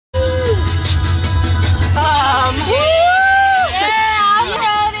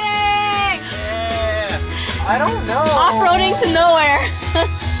going to nowhere.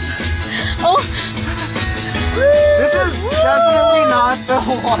 Oh. This is definitely not the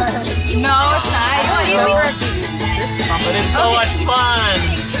one. No, it's not. You want to But it's so much fun.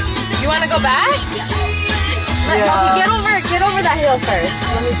 You want to go back? Yeah. Get over that hill first.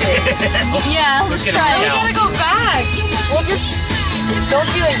 Let me see. Yeah, let's try We it. gotta go back. We'll just don't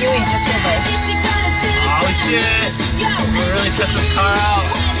do a Yui, just do this. Oh shit. We really set this car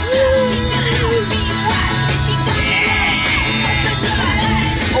out.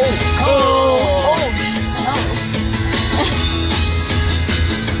 Oh.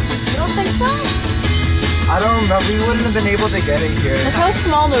 You don't think so? I don't remember. We wouldn't have been able to get it here. Look how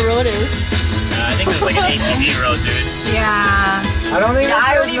small the road is. I think it's like an ATV road, dude. Yeah. I don't think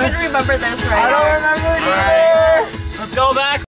I this don't is even remember this right I now. don't remember it All either. right. Let's go back.